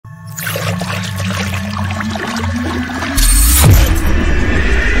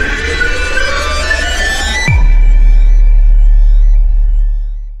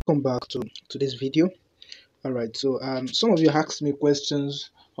welcome back to this video. All right, so some of you asked me questions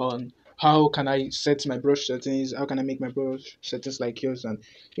on how can I set my brush settings, how can I make my brush settings like yours, and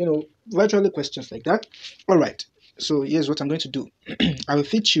virtually questions like that. All right, so here's what I'm going to do. I will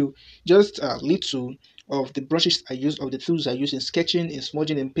teach you just a little of the brushes I use, of the tools I use in sketching, in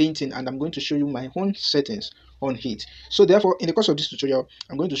smudging, in painting, and I'm going to show you my own settings on it. So therefore, in the course of this tutorial,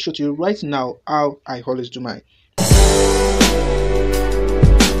 I'm going to show to you right now how I always do mine.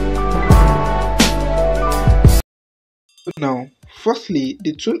 Now, firstly,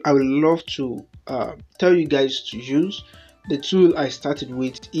 the tool I would love to tell you guys to use, the tool I started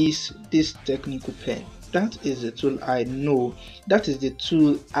with is this technical pen. That is the tool I know. That is the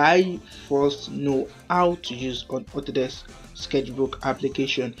tool I first know how to use on Autodesk Sketchbook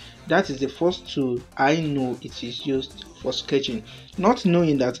application. That is the first tool I know it is used for sketching. Not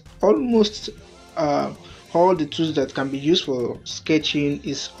knowing that almost all the tools that can be used for sketching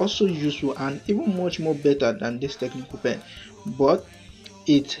is also useful and even much more better than this technical pen, but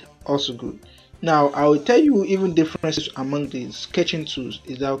it's also good. Now I will tell you even differences among the sketching tools.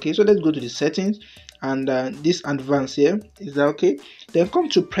 Is that okay? So let's go to the settings and this advanced here. Is that okay? Then come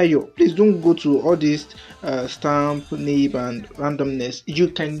to pressure. Please don't go to all these stamp, nib and randomness. You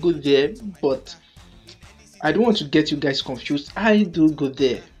can go there, but I don't want to get you guys confused. I do go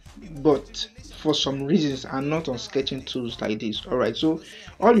there, but for some reasons I'm not on sketching tools like this. Alright, so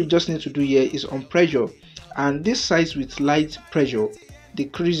all you just need to do here is on pressure, and this size with light pressure,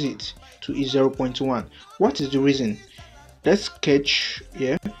 decrease it to 0.1. What is the reason? Let's sketch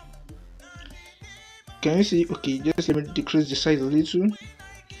here. Can you see? Okay, just let me decrease the size a little.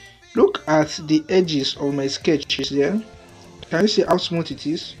 Look at the edges of my sketches here. Can you see how smooth it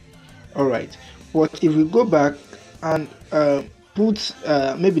is? Alright, but if we go back and put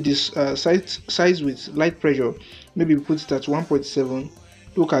maybe this size with light pressure, maybe put it at 1.7.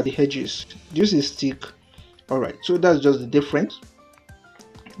 look at the edges. Do you see stick? Alright, so that's just the difference.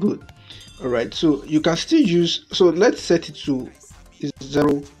 Good. Alright, so you can still use, so let's set it to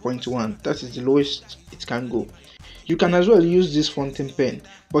 0.1. that is the lowest it can go. You can as well use this fountain pen,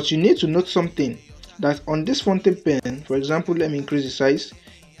 but you need to note something, that on this fountain pen, for example, let me increase the size.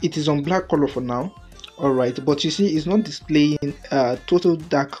 It is on black color for now. Alright, but you see it's not displaying total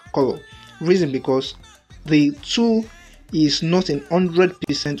dark color. Reason because the tool is not in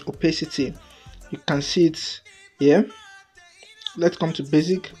 100% opacity. You can see it here. Let's come to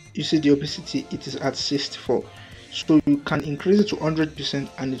basic. You see the opacity, it is at 64, so you can increase it to 100%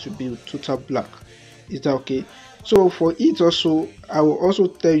 and it will be total black. Is that okay? So for it also, I will also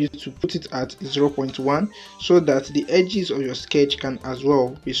tell you to put it at 0.1 so that the edges of your sketch can as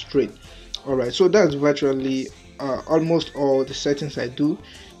well be straight. Alright, so that's virtually almost all the settings I do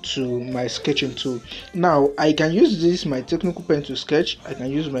to my sketching tool. Now I can use this my technical pen to sketch. I can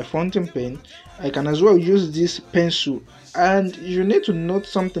use my fountain pen. I can as well use this pencil, and you need to note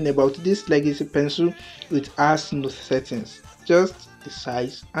something about this legacy pencil. It has no settings, just the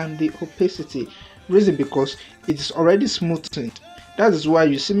size and the opacity. Reason because it is already smoothened. That is why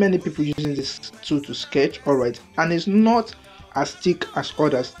you see many people using this tool to sketch. Alright, and it's not as thick as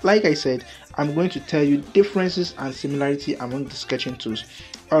others. Like I said, I'm going to tell you differences and similarity among the sketching tools.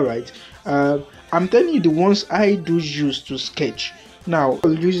 Alright, I'm telling you the ones I do use to sketch. Now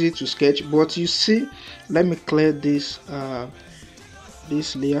I'll use it to sketch, but you see, let me clear this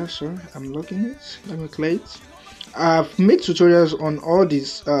this layer. Sorry, I'm locking it. Let me clear it. I've made tutorials on all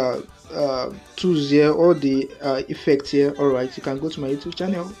these tools here, all the effects here. Alright, you can go to my YouTube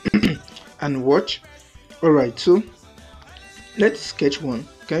channel and watch. Alright, so let's sketch one.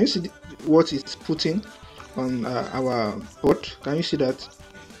 Can you see what it's putting on our board? Can you see that?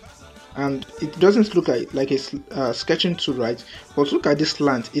 And it doesn't look like a sketching tool, right? But look at this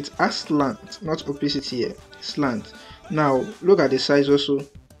slant. It has slant, not opacity here. Slant. Now look at the size also.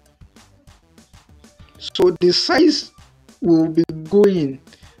 So the size will be going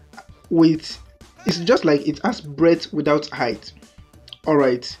with, it's just like it has breadth without height.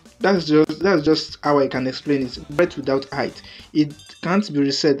 Alright, that's just how I can explain it. Breadth without height. It can't be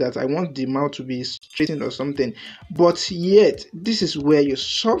reset that I want the mouth to be straightened or something, but yet this is where your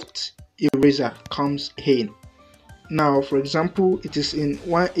soft eraser comes in. Now for example, it is in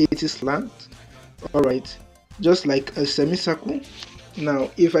 180 slant. Alright, just like a semicircle.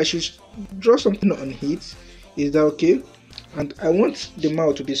 Now if I should draw something on it, is that okay? And I want the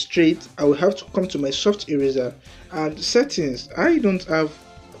mouth to be straight, I will have to come to my soft eraser and settings. I don't have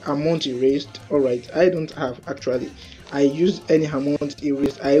amount erased. Alright, I don't have actually. I use any amount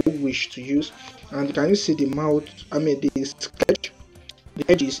erased I wish to use. And can you see the mouth, I mean the sketch, the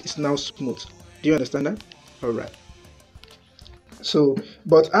edges is now smooth. Do you understand that? Alright, So,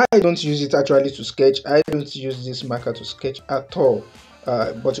 but I don't use it actually to sketch. I don't use this marker to sketch at all.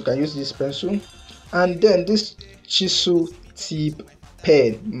 But you can use this pencil, and then this chisel tip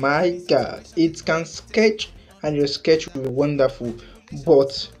pen. My God, it can sketch, and your sketch will be wonderful.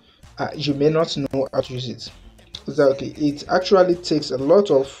 But you may not know how to use it. Is that okay? It actually takes a lot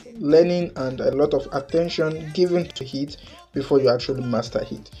of learning and a lot of attention given to it before you actually master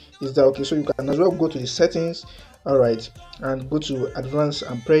it. Is that okay? So you can as well go to the settings, all right, and go to advanced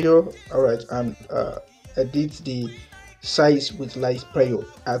and pressure, all right, and edit the size with light pressure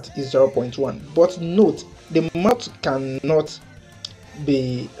at 0.1. But note, the mouth cannot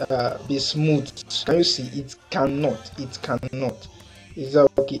be smooth. Can you see? It cannot. It cannot. Is that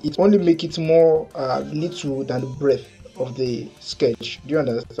okay? It only make it more little than the breadth of the sketch. Do you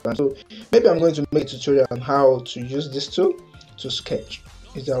understand? So maybe I'm going to make a tutorial on how to use this tool to sketch.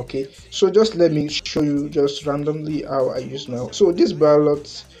 Is that okay? So just let me show you just randomly how I use now. So this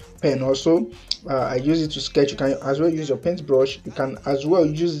ballot pen also, I use it to sketch. You can as well use your paintbrush. You can as well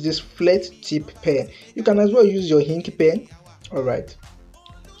use this flat tip pen. You can as well use your ink pen. All right,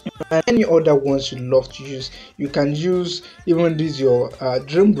 and any other ones you love to use. You can use even this your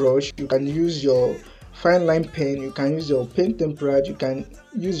dream brush. You can use your fine line pen. You can use your paint tempera. You can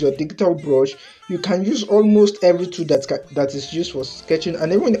use your digital brush. You can use almost every tool that is used for sketching.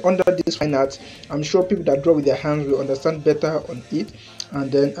 And even under this fine art, I'm sure people that draw with their hands will understand better on it. And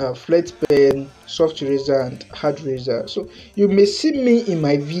then flat pen, soft eraser, and hard eraser. So you may see me in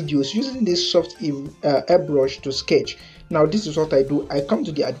my videos using this soft airbrush to sketch. Now this is what I do. I come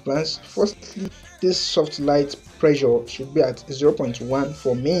to the advanced. Firstly, this soft light pressure should be at 0.1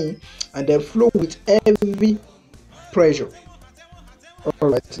 for me, and then flow with every pressure.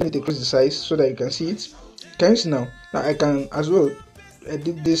 Alright, let me decrease the size so that you can see it. Can you see now? Now I can as well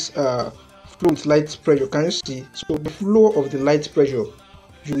edit this flow with light pressure. Can you see? So the flow of the light pressure,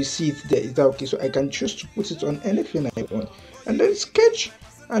 you will see it there. Is that okay? So I can choose to put it on anything I want, and then sketch,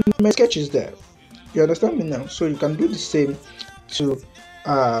 and my sketch is there. You understand me now? So you can do the same to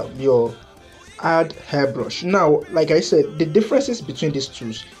your add hairbrush. Now, like I said, the differences between these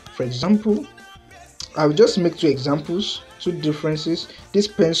tools. For example, I will just make two examples, two differences. This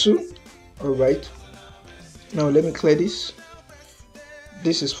pencil, all right. Now let me clear this.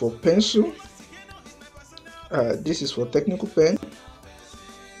 This is for pencil. This is for technical pen,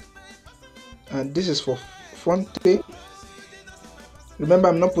 and this is for fonte. Remember,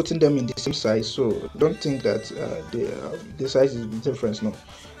 I'm not putting them in the same size, so don't think that the size is different now.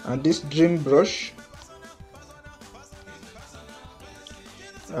 And this dream brush,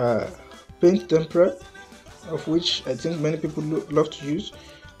 paint tempera, of which I think many people love to use.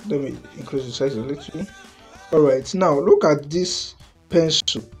 Let me increase the size a little. Alright, now look at this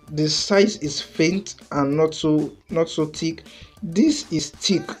pencil. The size is faint and not so thick. This is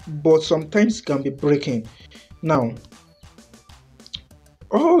thick, but sometimes it can be breaking. Now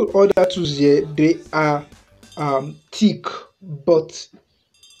all other tools here, they are thick, but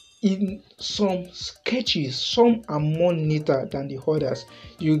in some sketches some are more neater than the others.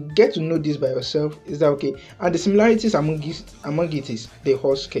 You get to know this by yourself. Is that okay? And the similarities among it is the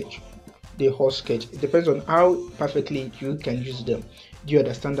whole sketch. It depends on how perfectly you can use them. Do you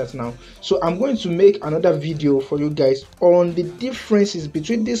understand that now? So I'm going to make another video for you guys on the differences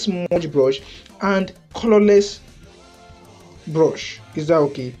between this smudge brush and colorless brush. Is that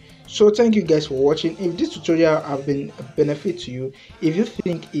okay? So thank you guys for watching. If this tutorial have been a benefit to you, if you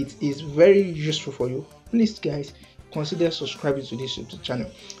think it is very useful for you, please guys consider subscribing to this YouTube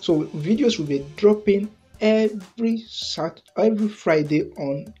channel. So videos will be dropping every Friday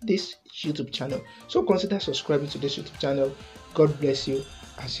on this YouTube channel. So consider subscribing to this YouTube channel. God bless you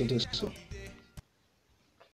as you do so.